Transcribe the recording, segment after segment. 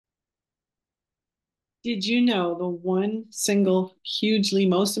Did you know the one single hugely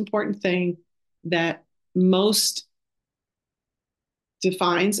most important thing that most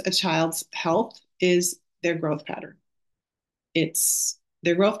defines a child's health is their growth pattern? It's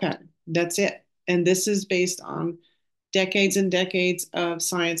their growth pattern. That's it. And this is based on decades and decades of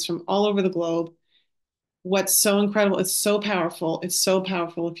science from all over the globe. What's so incredible, it's so powerful. It's so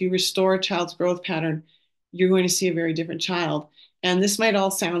powerful. If you restore a child's growth pattern, you're going to see a very different child. And this might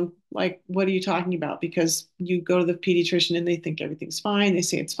all sound like, what are you talking about? Because you go to the pediatrician and they think everything's fine. They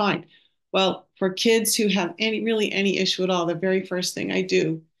say it's fine. Well, for kids who have any issue at all, the very first thing I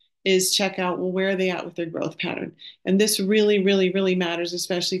do is check out, well, where are they at with their growth pattern? And this really matters,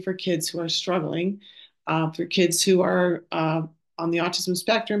 especially for kids who are struggling, for kids who are on the autism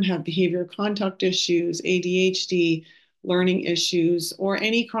spectrum, have behavior conduct issues, ADHD, learning issues, or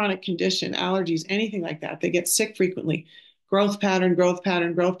any chronic condition, allergies, anything like that. They get sick frequently. Growth pattern, growth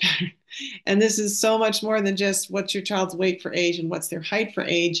pattern, growth pattern. And this is so much more than just what's your child's weight for age and what's their height for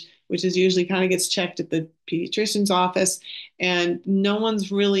age, which is usually kind of gets checked at the pediatrician's office. And no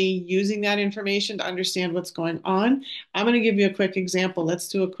one's really using that information to understand what's going on. I'm going to give you a quick example. Let's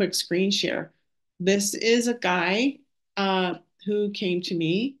do a quick screen share. This is a guy who came to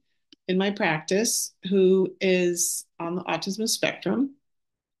me in my practice who is on the autism spectrum.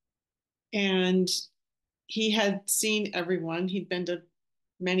 And he had seen everyone. He'd been to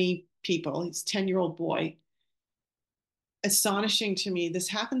many people. He's a 10-year-old boy. Astonishing to me. This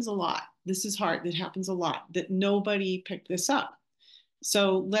happens a lot. This is hard. It happens a lot that nobody picked this up.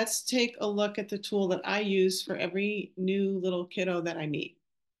 So let's take a look at the tool that I use for every new little kiddo that I meet.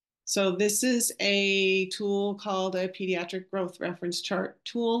 So this is a tool called a pediatric growth reference chart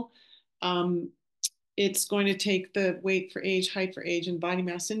tool. Um, it's going to take the weight for age, height for age, and body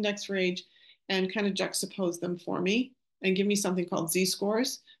mass index for age and kind of juxtapose them for me and give me something called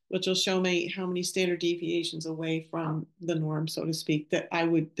z-scores, which will show me how many standard deviations away from the norm, so to speak, that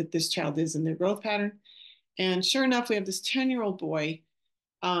this child is in their growth pattern. And sure enough, we have this 10-year-old boy,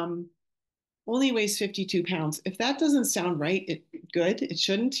 um, only weighs 52 pounds. If that doesn't sound right, good. It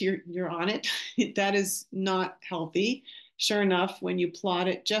shouldn't. You're on it. That is not healthy. Sure enough, when you plot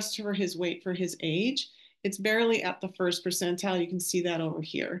it just for his weight for his age, it's barely at the first percentile. You can see that over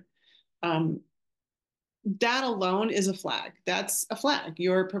here. Um, that alone is a flag. That's a flag.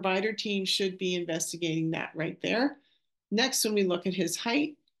 Your provider team should be investigating that right there. Next, when we look at his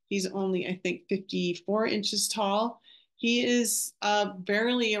height, he's only, I think, 54 inches tall. He is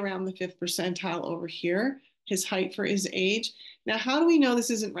barely around the fifth percentile over here, his height for his age. Now, how do we know this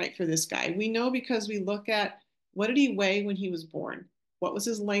isn't right for this guy? We know because we look at what did he weigh when he was born? What was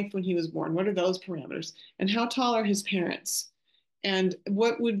his length when he was born? What are those parameters? And how tall are his parents? And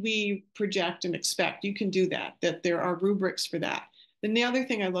what would we project and expect? You can do that, that there are rubrics for that. Then the other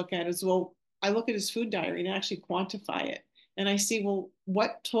thing I look at is, well, I look at his food diary and actually quantify it. And I see, well,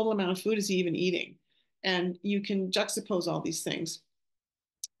 what total amount of food is he even eating? And you can juxtapose all these things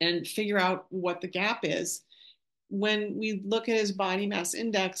and figure out what the gap is. When we look at his body mass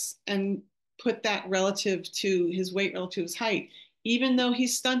index and put that relative to his weight relative to his height, even though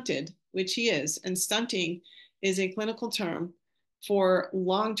he's stunted, which he is, and stunting is a clinical term for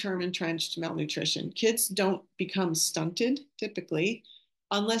long-term entrenched malnutrition. Kids don't become stunted typically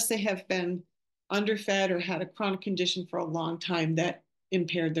unless they have been underfed or had a chronic condition for a long time that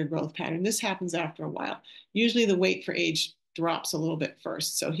impaired their growth pattern. This happens after a while. Usually the weight for age drops a little bit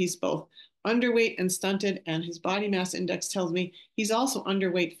first. So he's both underweight and stunted, and his body mass index tells me he's also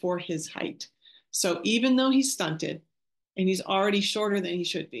underweight for his height. So even though he's stunted and he's already shorter than he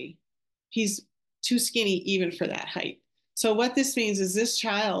should be, he's too skinny even for that height. So what this means is this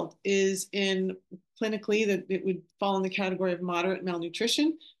child is in clinically that it would fall in the category of moderate malnutrition,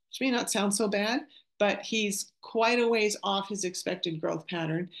 which may not sound so bad, but he's quite a ways off his expected growth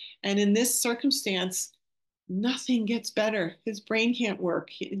pattern. And in this circumstance, nothing gets better. His brain can't work.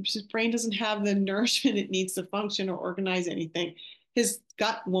 His brain doesn't have the nourishment it needs to function or organize anything. His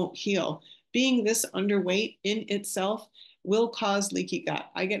gut won't heal. Being this underweight in itself will cause leaky gut.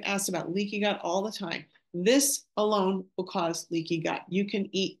 I get asked about leaky gut all the time. This alone will cause leaky gut. You can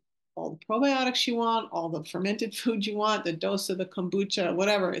eat all the probiotics you want, all the fermented food you want, the dose of the kombucha,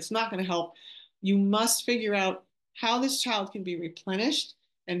 whatever. It's not going to help. You must figure out how this child can be replenished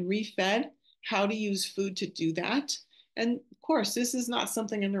and refed, how to use food to do that. And of course, this is not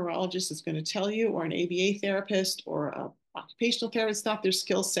something a neurologist is going to tell you, or an ABA therapist or an occupational therapist. It's not their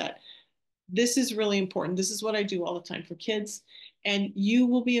skill set. This is really important. This is what I do all the time for kids. And you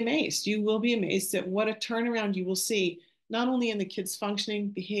will be amazed. You will be amazed at what a turnaround you will see, not only in the kids' functioning,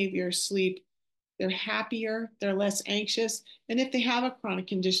 behavior, sleep, they're happier, they're less anxious. And if they have a chronic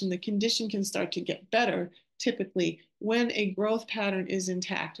condition, the condition can start to get better typically when a growth pattern is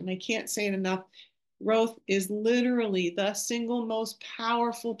intact. And I can't say it enough. Growth is literally the single most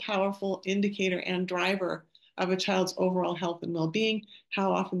powerful indicator and driver of a child's overall health and well-being,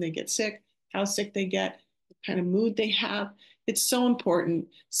 how often they get sick, how sick they get, what kind of mood they have. It's so important.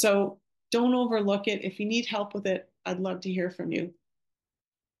 So don't overlook it. If you need help with it, I'd love to hear from you.